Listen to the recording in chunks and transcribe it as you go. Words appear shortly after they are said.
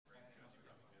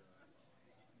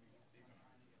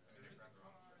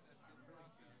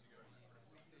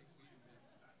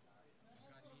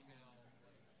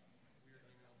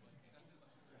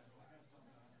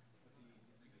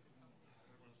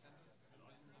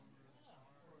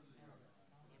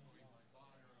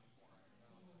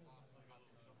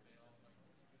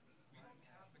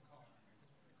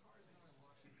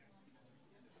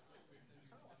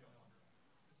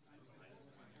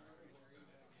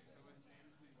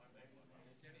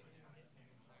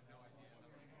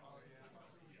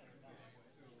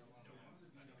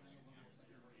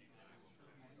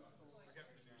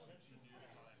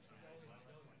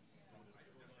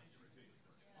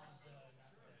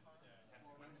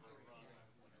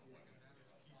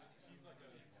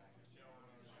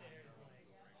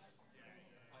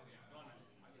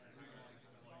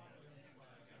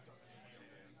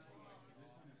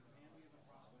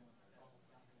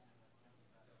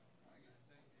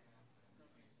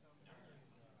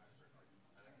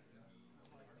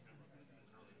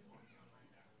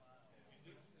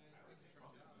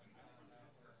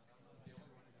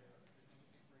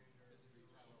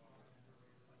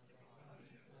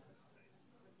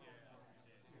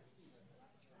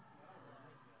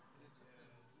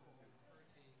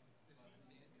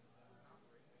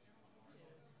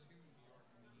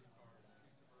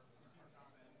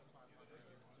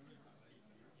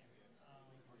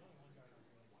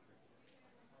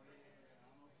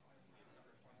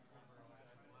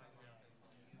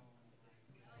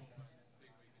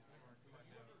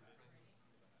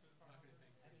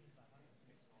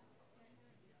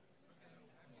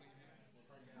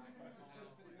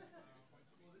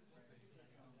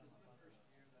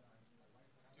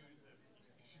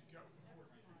go before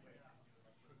it's too late.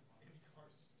 Because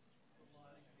IndyCar's just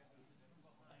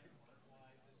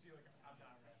see, like, I'm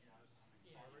not really a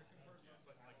car racing person,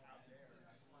 but like out there,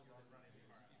 you were running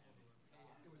these people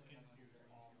who it was infused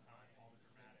all the time, all the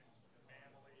dramatics,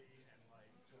 family, and like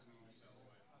just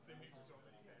they make so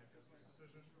many bad business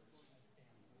decisions. Well,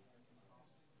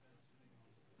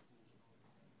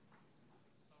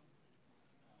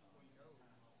 you know,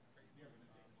 crazy.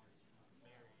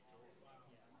 Mary Joel. Wow.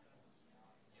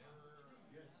 Her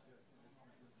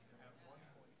at one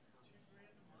point, 2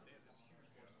 grand a month. They had this huge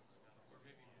horse, or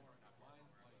maybe more. Now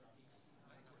mine's like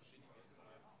mine's where she gets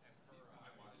it, and her. I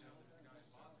watched him. There's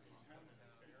a guy who's having his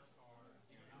air car,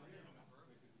 and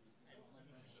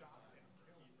he shot and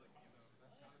killed.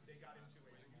 They got into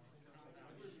a mutual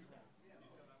combat shootout,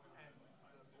 and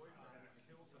the boyfriend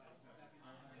killed the husband.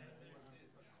 And they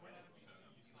went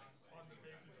on the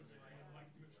basis of like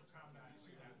mutual combat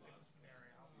shootout type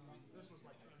scenario. This was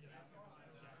like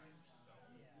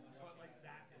but like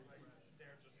that is like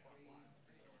they're just fun wild.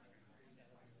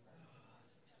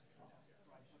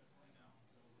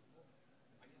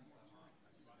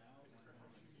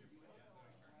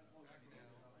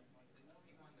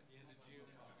 The end of June,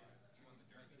 he won the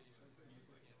direct video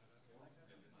music at the end of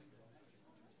this one.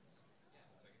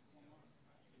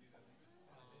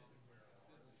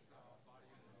 This body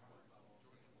is Jordan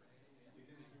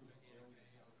Ray.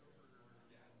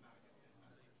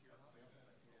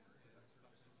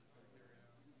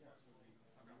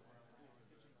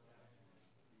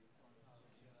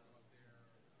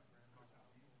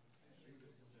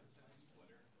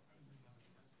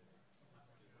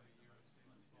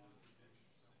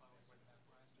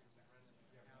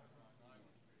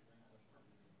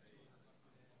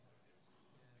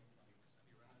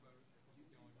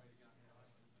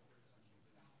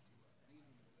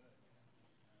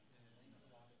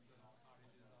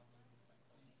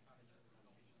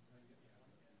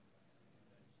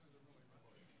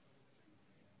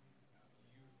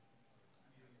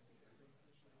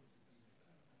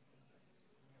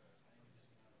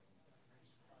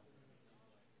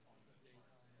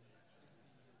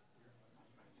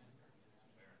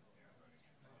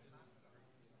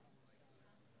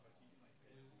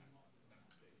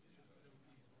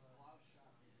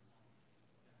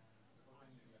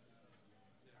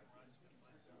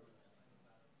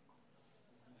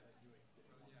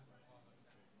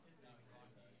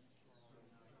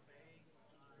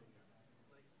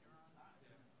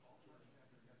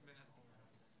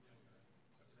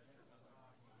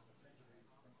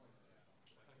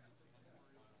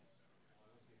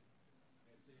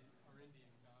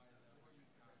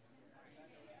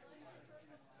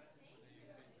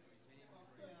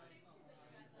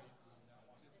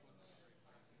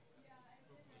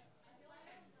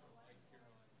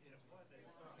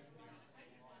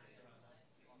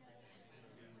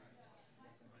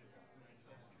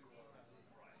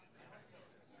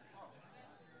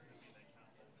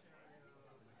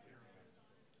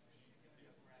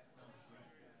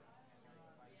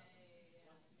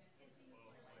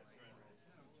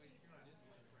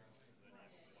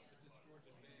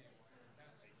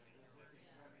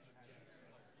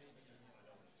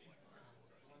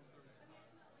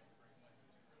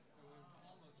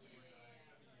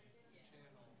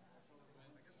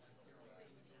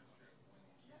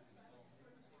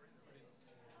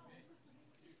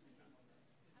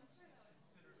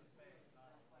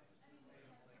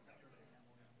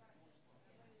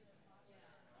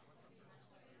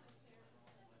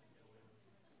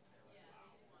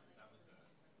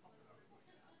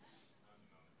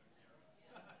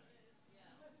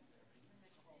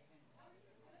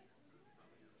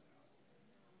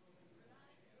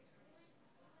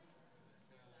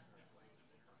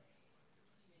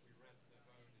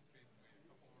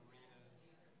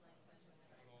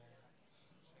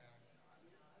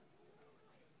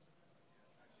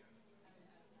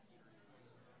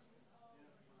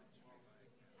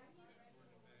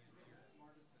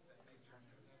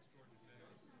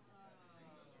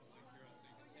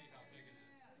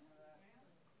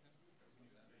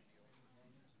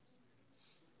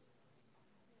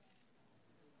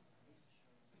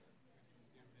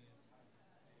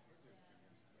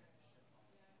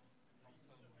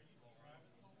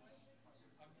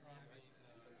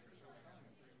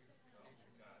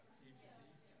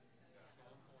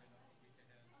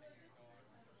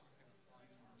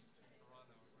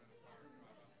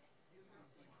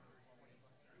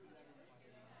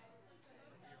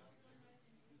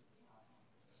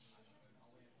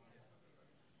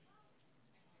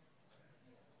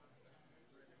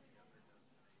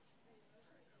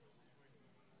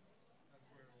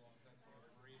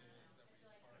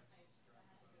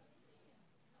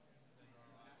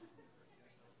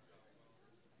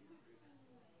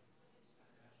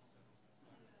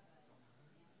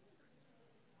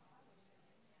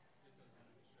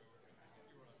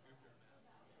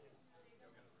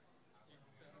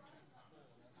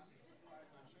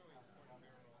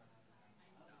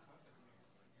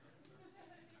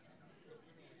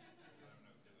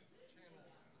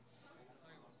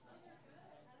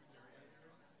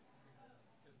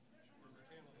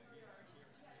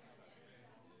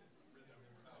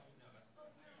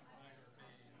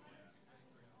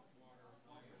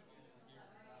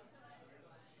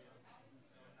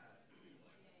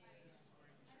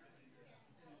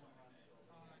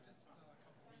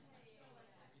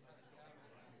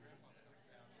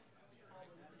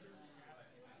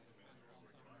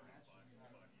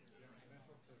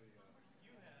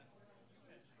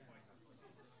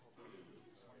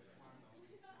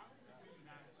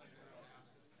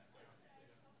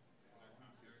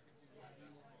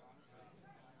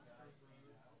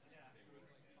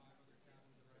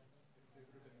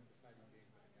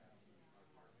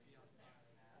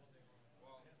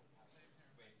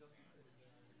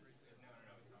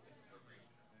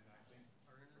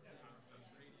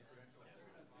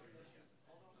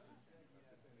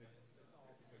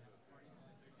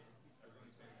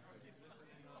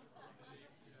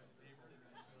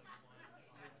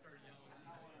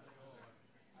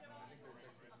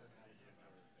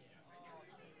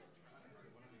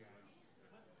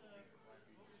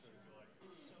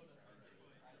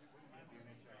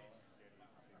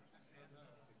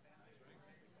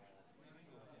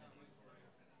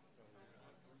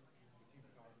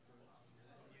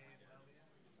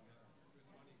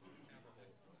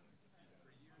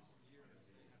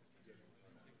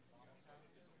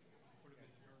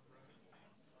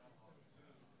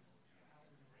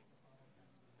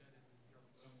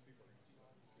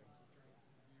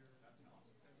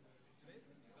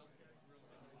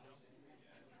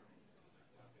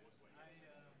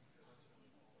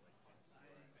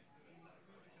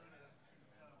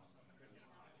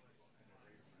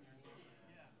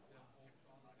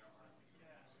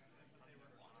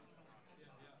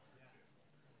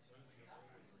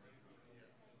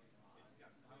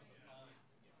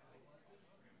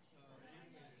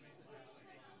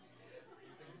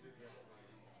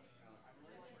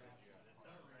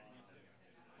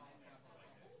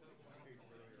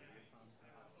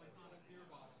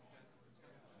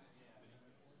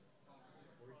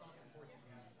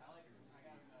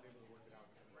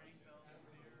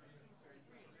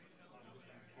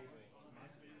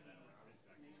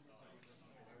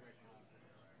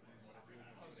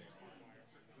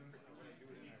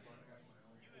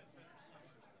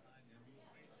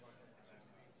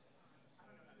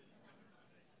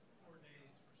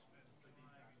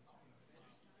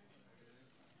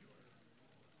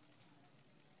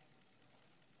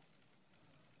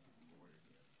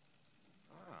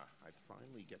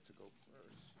 get to go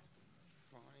first.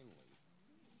 Finally.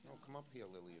 No, come up here,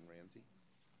 Lily and Randy.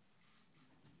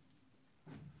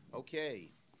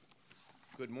 Okay.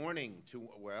 Good morning to,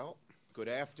 well, good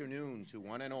afternoon to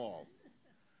one and all.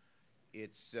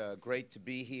 It's great to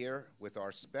be here with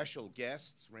our special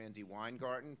guests, Randi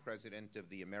Weingarten, President of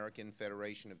the American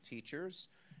Federation of Teachers,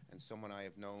 and someone I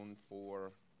have known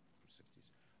for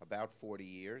about 40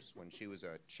 years when she was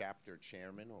a chapter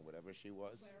chairman or whatever she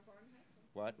was. Clara Barton High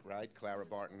School. What, right? Clara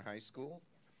Barton High School.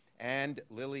 And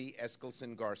Lily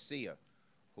Eskelsen Garcia,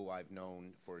 who I've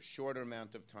known for a shorter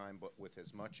amount of time but with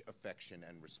as much affection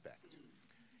and respect.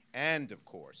 And, of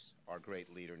course, our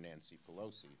great leader, Nancy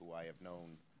Pelosi, who I have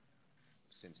known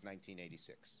since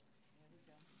 1986.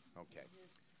 Okay.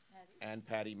 And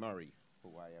Patty Murray,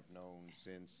 who I have known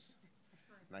since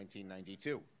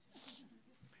 1992.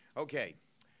 Okay.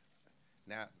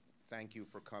 Now, thank you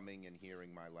for coming and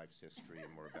hearing my life's history,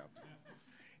 and we're about to.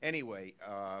 Anyway,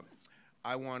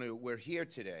 we're here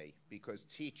today because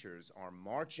teachers are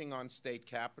marching on state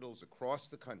capitals across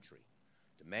the country,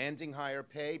 demanding higher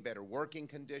pay, better working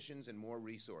conditions, and more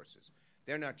resources.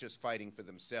 They're not just fighting for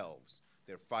themselves,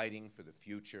 they're fighting for the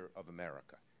future of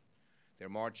America. They're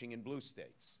marching in blue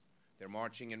states. They're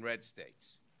marching in red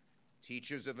states.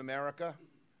 Teachers of America,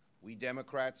 we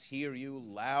Democrats hear you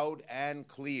loud and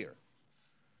clear.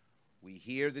 We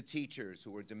hear the teachers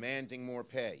who are demanding more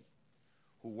pay,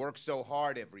 who work so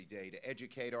hard every day to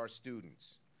educate our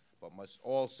students, but must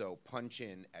also punch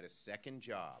in at a second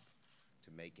job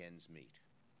to make ends meet.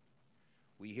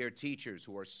 We hear teachers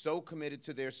who are so committed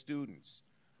to their students,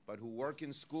 but who work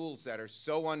in schools that are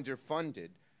so underfunded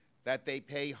that they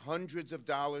pay hundreds of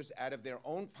dollars out of their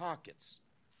own pockets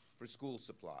for school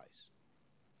supplies.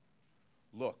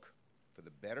 Look, for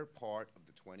the better part of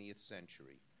the 20th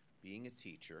century, being a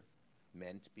teacher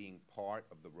meant being part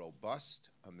of the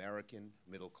robust American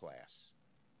middle class.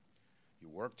 You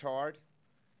worked hard,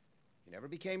 you never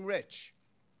became rich,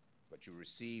 but you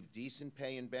received decent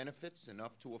pay and benefits,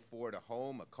 enough to afford a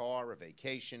home, a car, a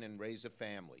vacation, and raise a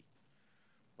family.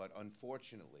 But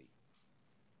unfortunately,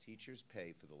 teachers'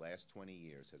 pay for the last 20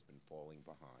 years has been falling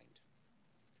behind.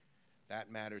 That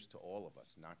matters to all of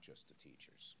us, not just to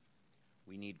teachers.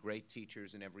 We need great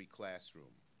teachers in every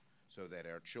classroom so that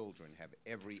our children have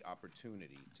every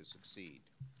opportunity to succeed.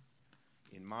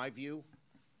 In my view,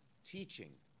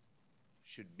 teaching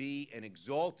should be an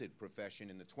exalted profession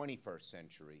in the 21st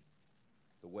century,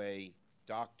 the way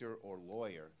doctor or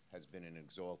lawyer has been an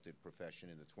exalted profession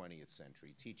in the 20th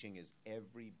century. Teaching is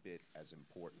every bit as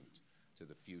important to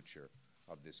the future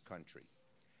of this country.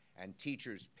 And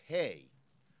teachers' pay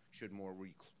should more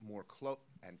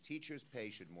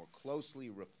closely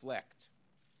reflect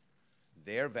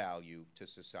their value to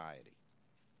society.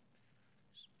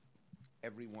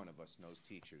 Every one of us knows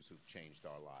teachers who've changed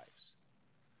our lives.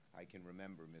 I can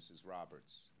remember Mrs.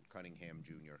 Roberts in Cunningham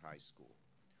Junior High School,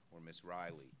 or Miss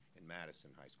Riley in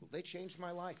Madison High School. They changed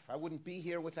my life. I wouldn't be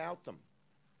here without them.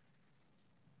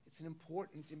 It's an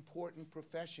important, important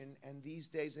profession, and these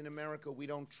days in America, we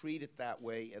don't treat it that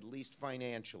way, at least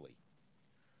financially.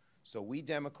 So we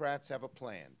Democrats have a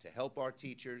plan to help our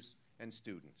teachers and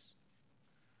students.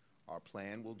 Our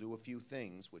plan will do a few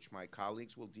things, which my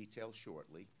colleagues will detail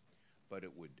shortly, but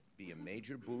it would be a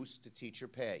major boost to teacher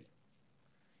pay,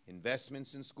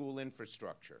 investments in school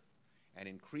infrastructure, and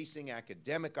increasing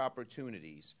academic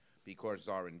opportunities, because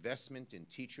our investment in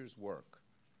teachers' work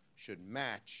should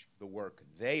match the work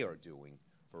they are doing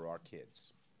for our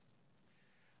kids.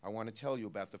 I want to tell you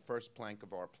about the first plank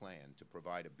of our plan to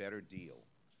provide a better deal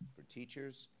for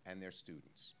teachers and their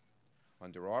students.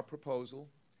 Under our proposal,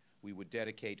 we would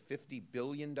dedicate $50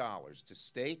 billion to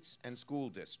states and school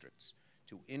districts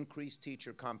to increase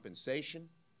teacher compensation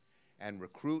and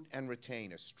recruit and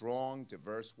retain a strong,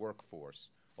 diverse workforce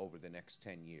over the next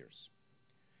 10 years.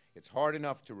 It's hard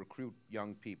enough to recruit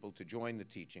young people to join the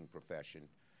teaching profession,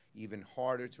 even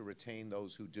harder to retain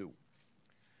those who do.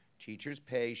 Teachers'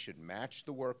 pay should match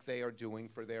the work they are doing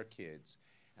for their kids,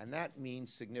 and that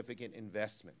means significant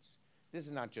investments. This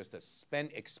is not just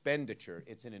a expenditure,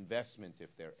 it's an investment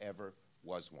if there ever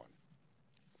was one.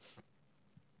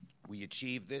 We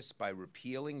achieve this by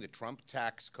repealing the Trump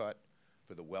tax cut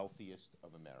for the wealthiest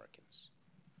of Americans.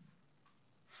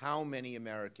 How many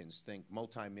Americans think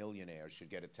multimillionaires should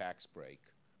get a tax break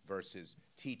versus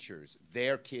teachers,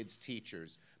 their kids'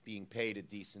 teachers, being paid a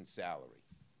decent salary?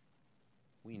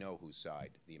 We know whose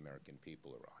side the American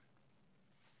people are on.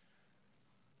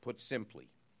 Put simply,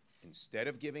 instead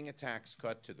of giving a tax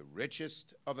cut to the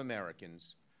richest of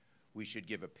Americans, we should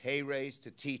give a pay raise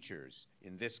to teachers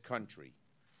in this country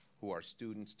who our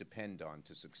students depend on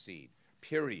to succeed.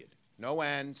 Period. No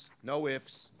ands, no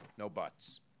ifs, no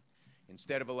buts.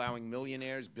 Instead of allowing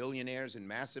millionaires, billionaires, and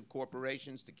massive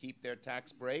corporations to keep their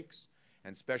tax breaks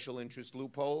and special interest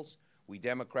loopholes, we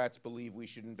Democrats believe we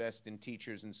should invest in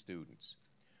teachers and students.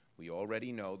 We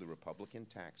already know the Republican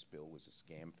tax bill was a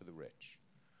scam for the rich,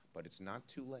 but it's not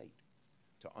too late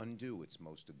to undo its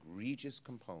most egregious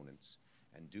components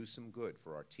and do some good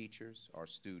for our teachers, our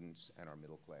students, and our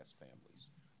middle-class families.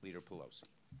 Leader Pelosi.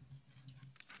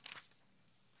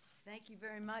 Thank you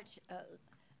very much,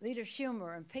 Leader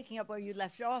Schumer. And picking up where you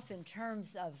left off in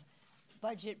terms of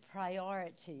budget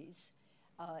priorities,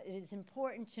 it is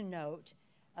important to note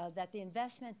that the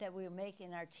investment that we make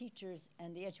in our teachers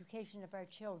and the education of our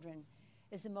children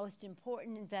is the most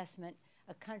important investment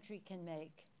a country can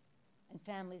make and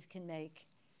families can make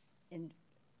in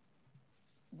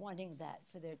wanting that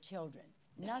for their children.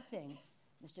 Nothing,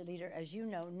 Mr. Leader, as you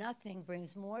know, nothing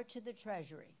brings more to the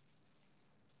Treasury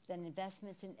than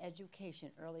investments in education,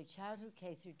 early childhood,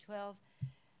 K through 12,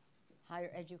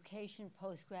 higher education,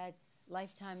 post-grad,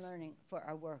 lifetime learning for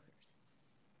our workers.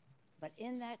 But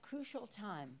in that crucial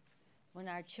time, when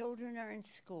our children are in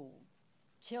school,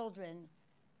 children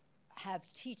have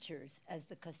teachers as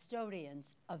the custodians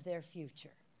of their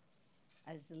future.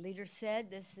 As the leader said,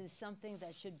 this is something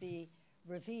that should be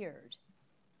revered,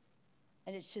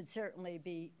 and it should certainly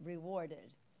be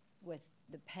rewarded with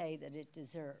the pay that it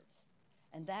deserves.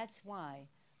 And that's why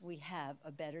we have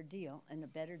a better deal, and a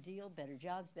better deal, better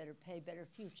jobs, better pay, better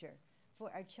future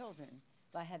for our children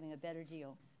by having a better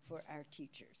deal for our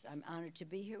teachers. I'm honored to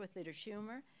be here with Leader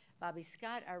Schumer, Bobby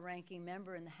Scott, our ranking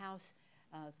member in the House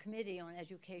Committee on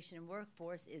Education and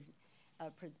Workforce, is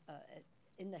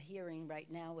in the hearing right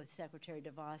now with Secretary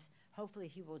DeVos. Hopefully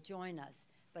he will join us,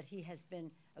 but he has been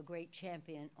a great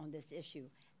champion on this issue,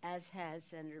 as has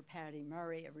Senator Patty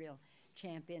Murray, a real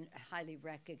champion, highly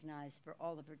recognized for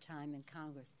all of her time in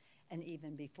Congress and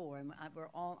even before. And we're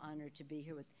all honored to be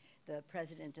here with the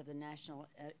president of the National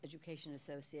Education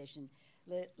Association,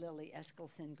 Lily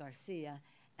Eskelsen Garcia,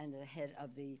 and the head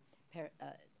of the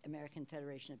American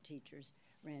Federation of Teachers,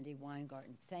 Randi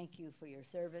Weingarten. Thank you for your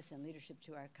service and leadership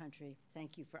to our country.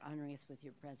 Thank you for honoring us with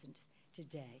your presence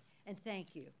today. And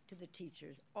thank you to the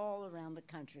teachers all around the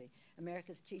country.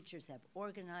 America's teachers have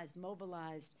organized,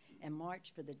 mobilized, and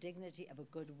marched for the dignity of a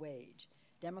good wage.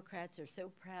 Democrats are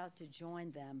so proud to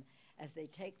join them as they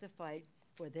take the fight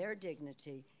for their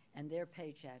dignity and their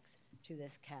paychecks to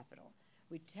this Capitol.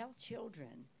 We tell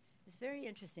children, it's very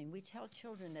interesting, we tell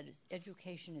children that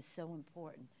education is so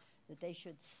important, that they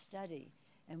should study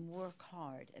and work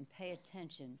hard and pay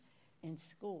attention in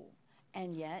school.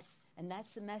 And yet, and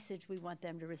that's the message we want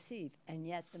them to receive, and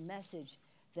yet the message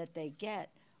that they get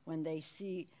when they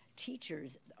see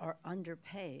teachers are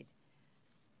underpaid.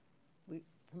 We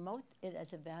promote it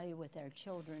as a value with our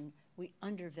children. We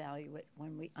undervalue it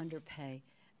when we underpay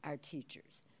our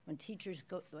teachers. When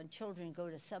children go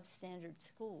to substandard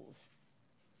schools,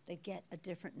 they get a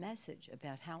different message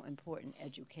about how important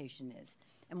education is.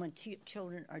 And when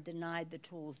children are denied the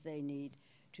tools they need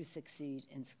to succeed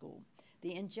in school.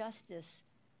 The injustice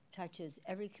touches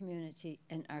every community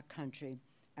in our country.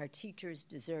 Our teachers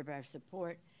deserve our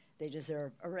support. They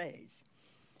deserve a raise.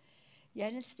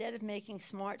 Yet instead of making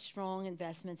smart, strong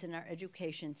investments in our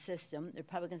education system, the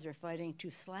Republicans are fighting to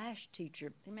slash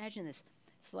teacher, imagine this,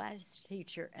 slash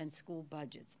teacher and school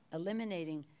budgets,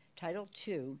 eliminating Title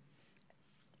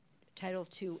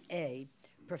IIA,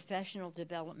 professional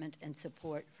development and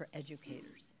support for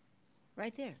educators.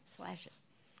 Right there, slash it.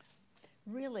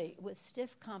 Really, with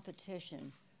stiff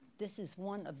competition, this is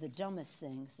one of the dumbest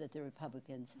things that the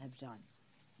Republicans have done.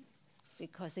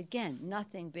 Because again,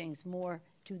 nothing brings more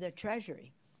to the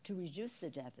Treasury to reduce the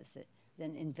deficit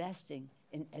than investing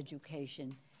in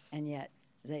education, and yet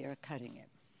they are cutting it.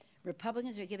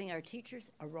 Republicans are giving our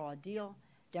teachers a raw deal.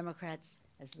 Democrats,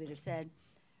 as the leader said,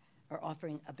 are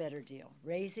offering a better deal,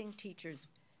 raising teachers'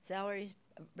 salaries,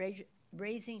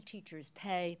 raising teachers'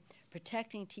 pay,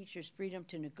 protecting teachers' freedom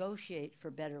to negotiate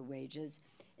for better wages,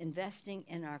 investing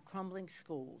in our crumbling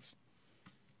schools.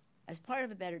 As part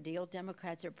of a better deal,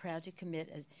 Democrats are proud to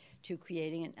commit to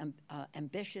creating an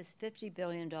ambitious $50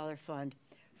 billion fund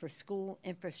for school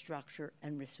infrastructure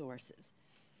and resources.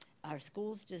 Our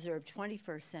schools deserve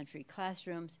 21st century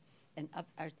classrooms and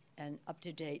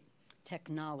up-to-date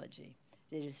technology.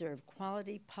 They deserve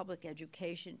quality public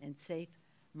education in safe,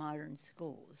 modern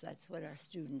schools. That's what our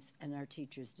students and our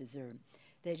teachers deserve.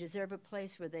 They deserve a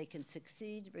place where they can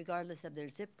succeed regardless of their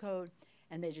zip code,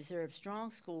 and they deserve strong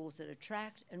schools that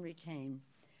attract and retain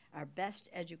our best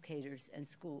educators and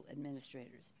school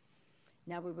administrators.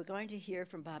 Now, we were going to hear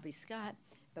from Bobby Scott,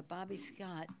 but Bobby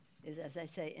Scott is, as I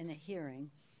say, in a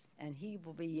hearing, and he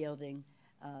will be yielding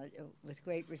with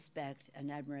great respect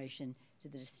and admiration to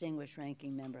the distinguished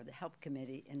ranking member of the Help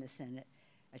Committee in the Senate,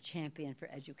 a champion for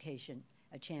education,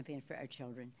 a champion for our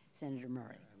children, Senator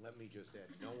Murray. And let me just add,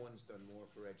 no one's done more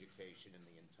for education in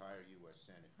the entire U.S.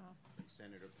 Senate than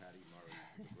Senator Patty Murray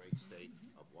of the great state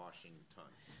of Washington.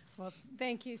 Well,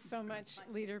 thank you so much,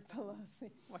 Leader Pelosi,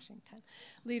 Washington.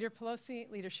 Leader Pelosi,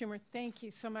 Leader Schumer, thank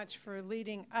you so much for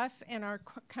leading us and our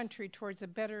country towards a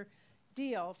better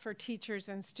deal for teachers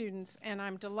and students. And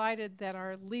I'm delighted that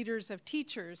our leaders of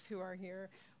teachers who are here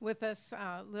with us,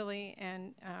 Lily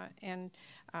and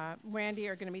Randi,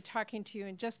 are going to be talking to you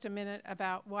in just a minute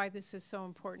about why this is so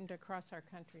important across our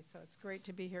country. So it's great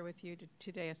to be here with you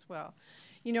today as well.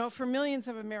 You know, for millions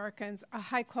of Americans, a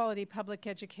high-quality public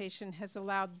education has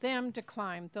allowed them to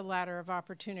climb the ladder of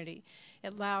opportunity.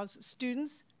 It allows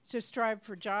students to strive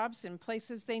for jobs in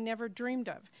places they never dreamed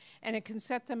of, and it can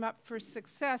set them up for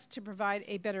success to provide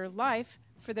a better life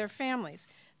for their families.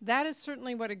 That is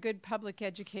certainly what a good public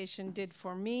education did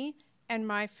for me and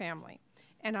my family,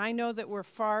 and I know that we're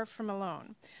far from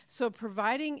alone. So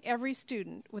providing every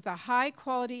student with a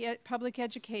high-quality public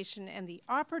education and the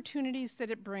opportunities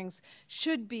that it brings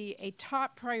should be a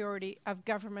top priority of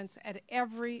governments at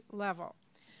every level.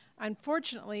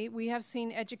 Unfortunately, we have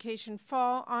seen education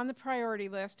fall on the priority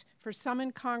list for some in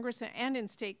Congress and in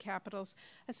state capitals,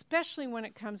 especially when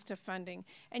it comes to funding.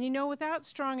 And you know, without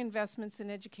strong investments in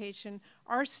education,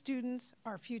 our students,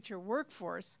 our future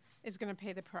workforce, is going to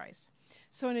pay the price.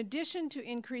 So in addition to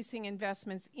increasing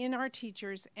investments in our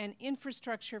teachers and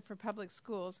infrastructure for public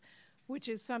schools, which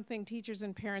is something teachers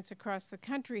and parents across the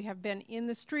country have been in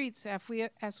the streets,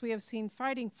 as we have seen,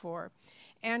 fighting for,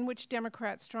 and which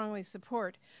Democrats strongly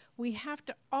support, we have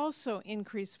to also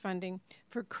increase funding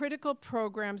for critical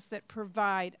programs that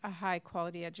provide a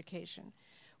high-quality education.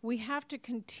 We have to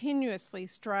continuously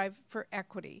strive for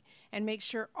equity and make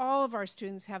sure all of our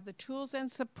students have the tools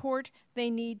and support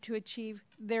they need to achieve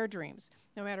their dreams,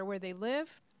 no matter where they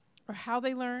live, or how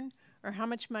they learn, or how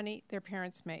much money their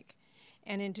parents make.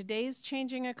 And in today's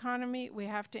changing economy, we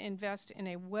have to invest in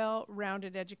a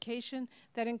well-rounded education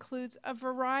that includes a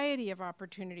variety of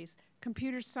opportunities,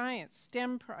 computer science,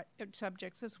 STEM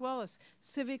subjects, as well as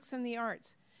civics and the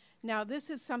arts. Now,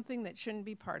 this is something that shouldn't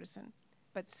be partisan,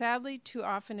 but sadly, too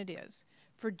often it is.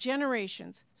 For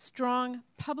generations, strong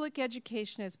public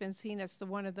education has been seen as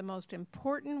one of the most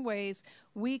important ways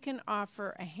we can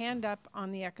offer a hand up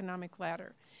on the economic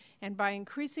ladder. And by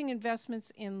increasing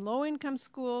investments in low-income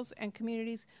schools and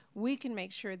communities, we can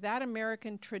make sure that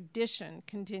American tradition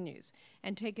continues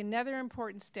and take another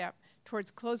important step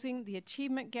towards closing the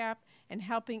achievement gap and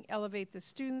helping elevate the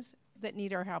students that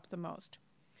need our help the most.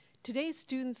 Today's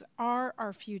students are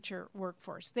our future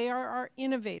workforce. They are our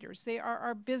innovators. They are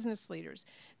our business leaders.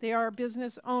 They are our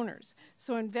business owners.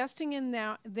 So investing in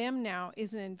them now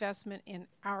is an investment in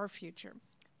our future.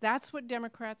 That's what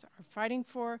Democrats are fighting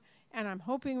for, and I'm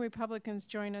hoping Republicans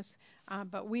join us,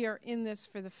 but we are in this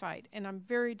for the fight. And I'm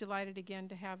very delighted again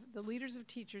to have the leaders of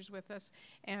teachers with us,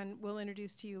 and we'll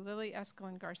introduce to you Lily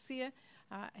Eskelsen Garcia,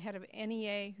 head of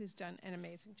NEA, who's done an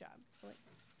amazing job. Lily.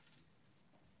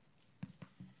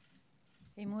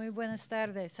 Hey, muy buenas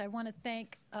tardes. I want to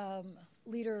thank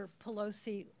Leader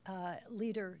Pelosi,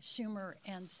 Leader Schumer,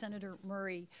 and Senator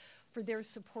Murray for their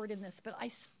support in this. But I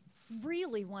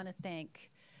really want to thank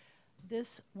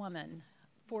this woman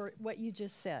for what you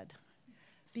just said,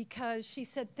 because she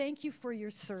said, thank you for your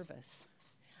service.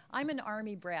 I'm an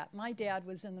Army brat. My dad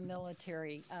was in the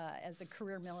military as a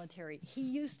career military. He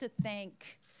used to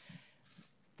thank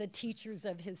the teachers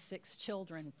of his 6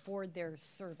 children for their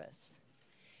service.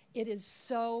 It is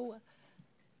so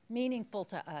meaningful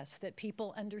to us that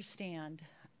people understand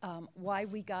why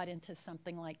we got into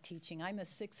something like teaching. I'm a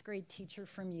 6th grade teacher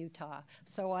from Utah,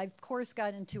 so I, of course,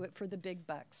 got into it for the big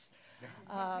bucks.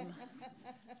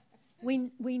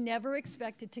 We never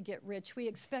expected to get rich. We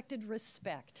expected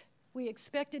respect. We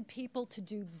expected people to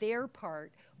do their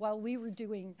part while we were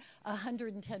doing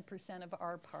 110% of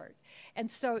our part. And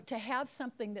so to have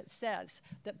something that says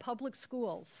that public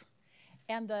schools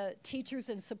and the teachers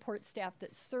and support staff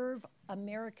that serve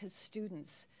America's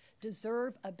students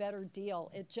deserve a better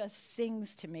deal, it just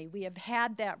sings to me. We have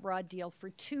had that raw deal for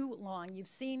too long. You've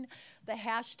seen the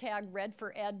hashtag Red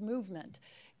for Ed movement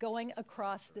going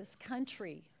across this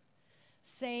country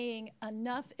saying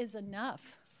enough is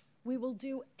enough. We will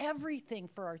do everything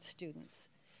for our students.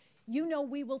 You know,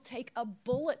 we will take a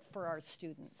bullet for our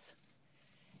students.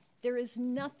 There is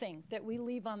nothing that we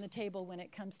leave on the table when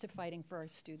it comes to fighting for our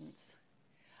students.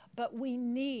 But we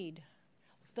need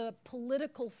the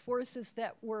political forces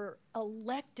that were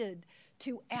elected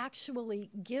to actually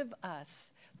give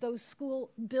us those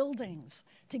school buildings,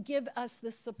 to give us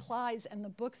the supplies and the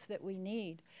books that we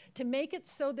need, to make it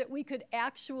so that we could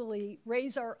actually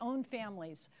raise our own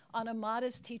families on a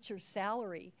modest teacher's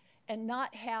salary and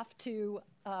not have to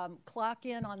clock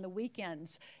in on the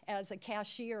weekends as a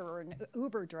cashier or an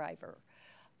Uber driver.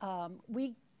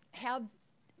 We have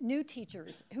new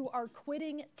teachers who are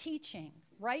quitting teaching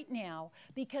right now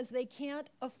because they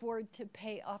can't afford to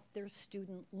pay off their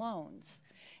student loans.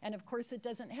 And of course, it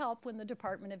doesn't help when the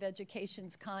Department of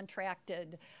Education's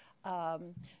contracted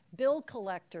bill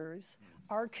collectors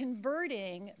are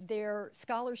converting their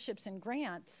scholarships and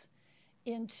grants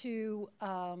into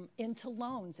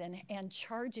loans and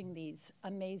charging these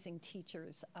amazing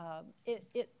teachers.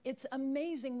 It's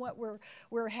amazing what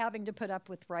we're having to put up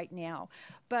with right now.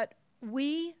 But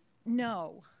we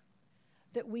know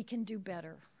that we can do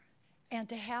better. And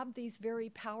to have these very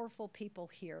powerful people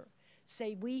here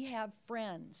say we have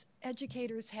friends,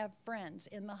 educators have friends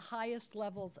in the highest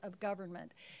levels of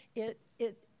government, it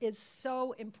is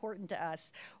so important to us.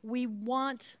 We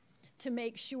want to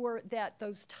make sure that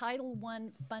those Title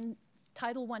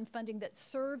I funding that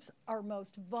serves our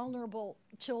most vulnerable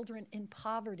children in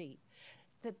poverty,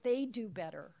 that they do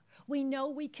better. We know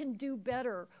we can do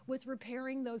better with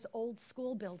repairing those old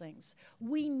school buildings.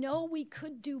 We know we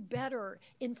could do better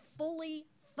in fully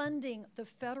funding the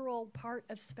federal part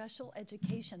of special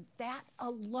education. That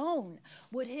alone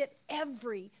would hit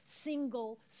every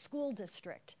single school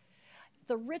district.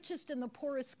 The richest and the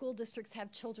poorest school districts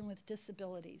have children with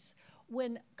disabilities.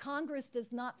 When Congress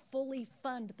does not fully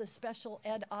fund the special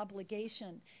ed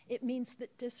obligation, it means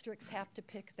that districts have to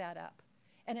pick that up.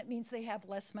 And it means they have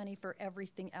less money for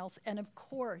everything else. And of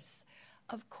course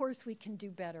we can do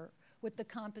better with the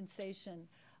compensation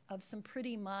of some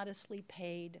pretty modestly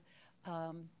paid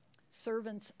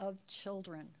servants of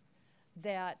children,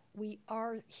 that we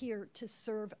are here to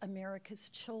serve America's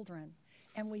children.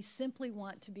 And we simply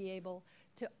want to be able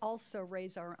to also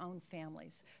raise our own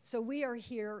families. So we are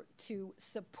here to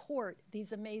support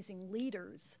these amazing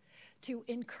leaders, to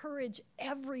encourage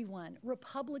everyone,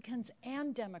 Republicans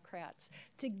and Democrats,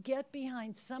 to get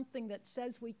behind something that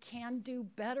says we can do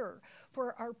better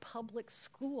for our public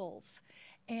schools,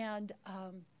 and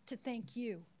to thank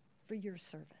you for your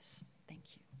service.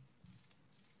 Thank you.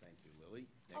 Thank you, Lily.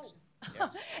 Next.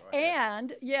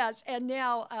 Yes, and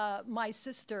now my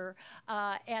sister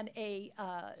and a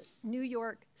New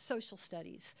York social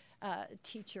studies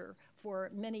teacher for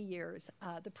many years,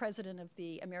 the president of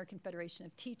the American Federation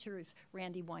of Teachers,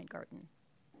 Randi Weingarten.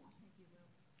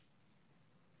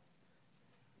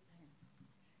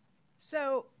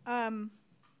 So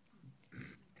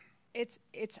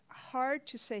it's hard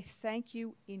to say thank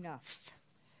you enough.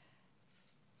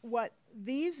 What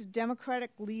these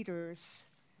Democratic leaders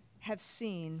have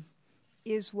seen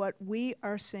is what we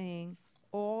are seeing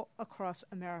all across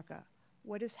America,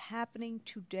 what is happening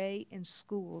today in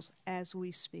schools as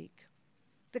we speak.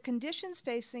 The conditions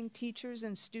facing teachers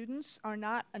and students are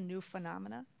not a new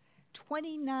phenomena.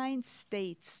 29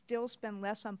 states still spend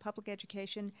less on public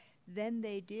education than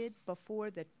they did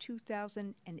before the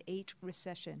 2008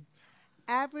 recession.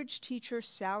 Average teacher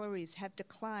salaries have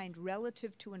declined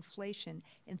relative to inflation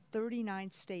in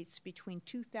 39 states between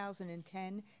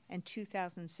 2010 and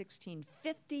 2016.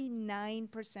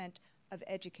 59% of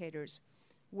educators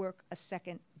work a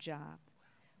second job.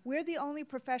 We're the only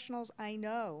professionals I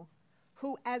know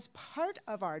who, as part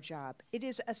of our job, it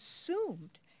is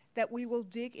assumed that we will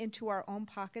dig into our own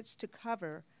pockets to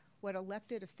cover what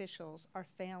elected officials are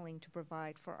failing to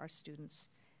provide for our students.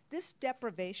 This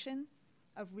deprivation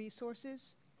of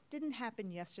resources didn't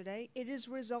happen yesterday. It is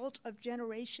a result of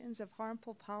generations of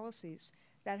harmful policies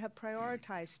that have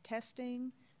prioritized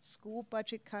testing, school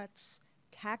budget cuts,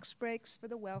 tax breaks for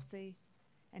the wealthy,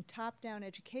 and top-down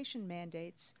education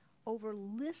mandates over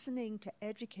listening to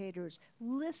educators,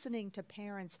 listening to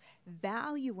parents,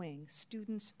 valuing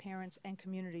students, parents, and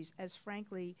communities, as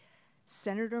frankly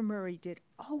Senator Murray did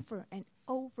over and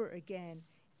over again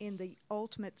in the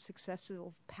ultimate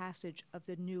successful passage of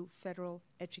the new federal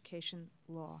education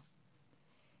law.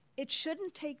 It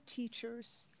shouldn't take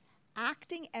teachers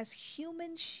acting as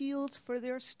human shields for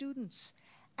their students,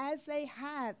 as they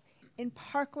have in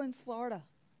Parkland, Florida,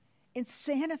 in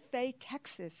Santa Fe,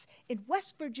 Texas, in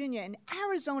West Virginia, in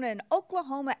Arizona, in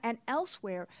Oklahoma, and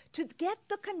elsewhere, to get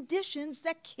the conditions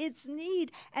that kids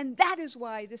need. And that is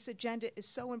why this agenda is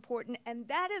so important, and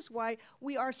that is why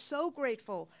we are so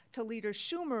grateful to Leaders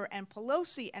Schumer and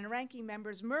Pelosi and Ranking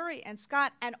Members Murray and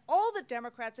Scott and all the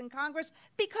Democrats in Congress,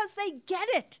 because they get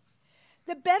it.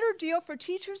 The better deal for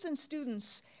teachers and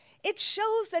students It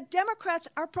shows that Democrats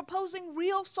are proposing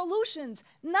real solutions,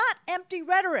 not empty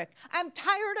rhetoric. I'm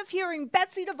tired of hearing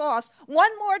Betsy DeVos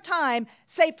one more time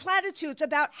say platitudes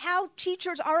about how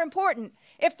teachers are important.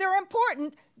 If they're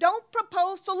important, don't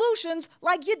propose solutions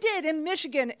like you did in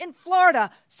Michigan, in Florida.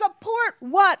 Support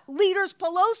what Leaders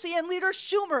Pelosi and Leader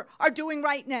Schumer are doing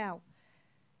right now.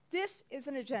 This is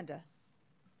an agenda,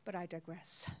 but I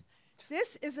digress.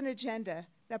 This is an agenda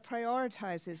that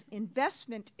prioritizes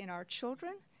investment in our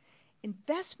children,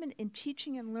 investment in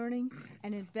teaching and learning,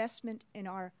 and investment in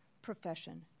our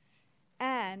profession.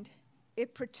 And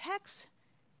it protects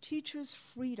teachers'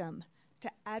 freedom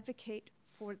to advocate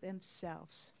for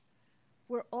themselves.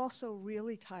 We're also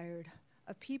really tired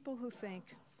of people who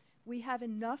think we have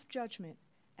enough judgment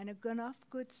and enough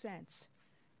good sense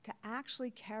to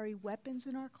actually carry weapons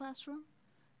in our classroom,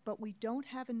 but we don't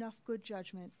have enough good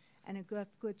judgment and enough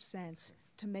good sense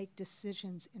to make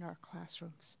decisions in our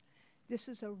classrooms. This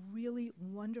is a really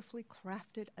wonderfully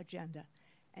crafted agenda,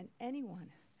 and anyone,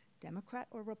 Democrat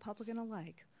or Republican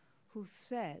alike, who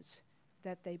says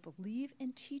that they believe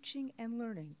in teaching and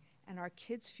learning and our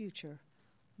kids' future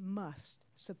must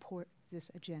support this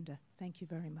agenda. Thank you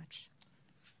very much.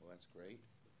 Well, that's great.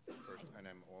 First, and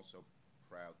I'm also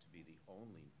proud to be the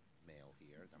only male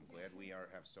here. I'm glad we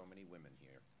have so many women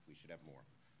here. We should have more.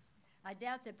 I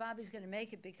doubt that Bobby's going to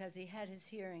make it because he had his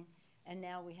hearing, and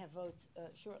now we have votes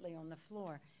shortly on the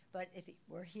floor. But if he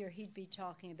were here, he'd be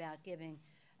talking about giving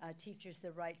teachers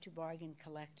the right to bargain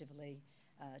collectively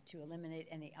to eliminate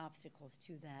any obstacles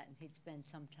to that, and he'd spend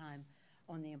some time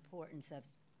on the importance of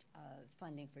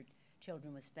funding for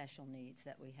children with special needs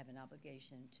that we have an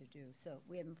obligation to do. So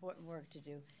we have important work to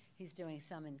do. He's doing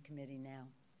some in committee now.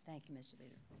 Thank you, Mr.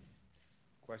 Leader.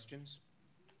 Questions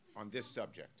on this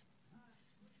subject?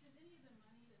 Does any of the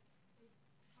money that's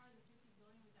part of the $50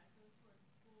 billion, would that go towards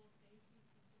school safety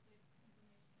specific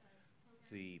information?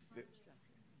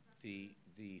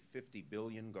 The $50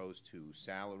 billion goes to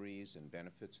salaries and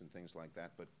benefits and things like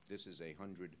that, but this is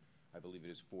I believe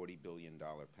it is $40 billion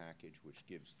package, which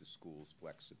gives the schools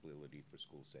flexibility for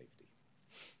school safety,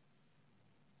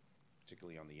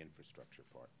 particularly on the infrastructure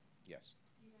part. Yes?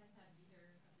 So you guys have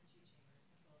either of the two chambers,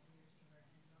 control of the leader chamber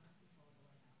and donor control of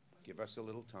the White House. Give us a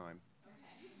little time.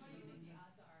 Okay. What do you think the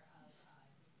odds are of this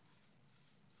passing?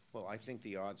 Well, I think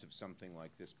the odds of something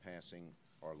like this passing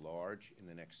are large in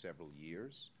the next several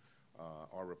years.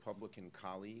 Our Republican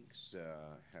colleagues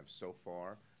have so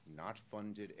far not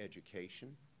funded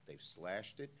education. They've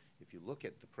slashed it. If you look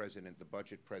at the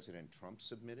budget President Trump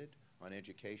submitted on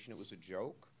education, it was a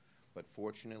joke. But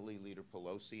fortunately, Leader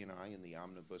Pelosi and I, in the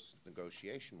omnibus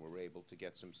negotiation, were able to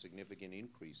get some significant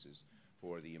increases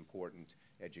for the important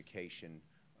education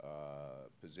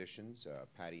positions.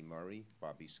 Patty Murray,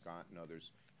 Bobby Scott, and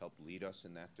others helped lead us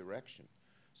in that direction.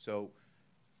 So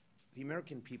the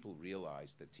American people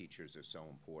realize that teachers are so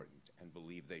important and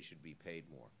believe they should be paid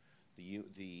more.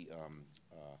 The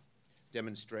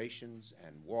demonstrations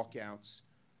and walkouts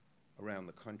around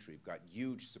the country have got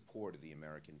huge support of the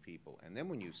American people. And then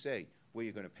when you say, well,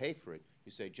 you're going to pay for it,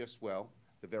 you say, just, well,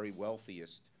 the very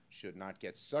wealthiest should not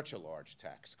get such a large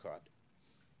tax cut.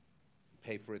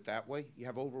 Pay for it that way. You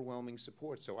have overwhelming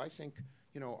support. So I think,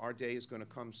 our day is going to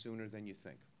come sooner than you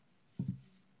think.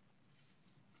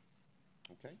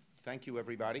 Okay? Thank you,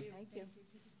 everybody. Thank you.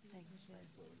 Thank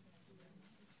you.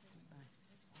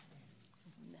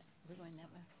 We're going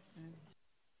that way.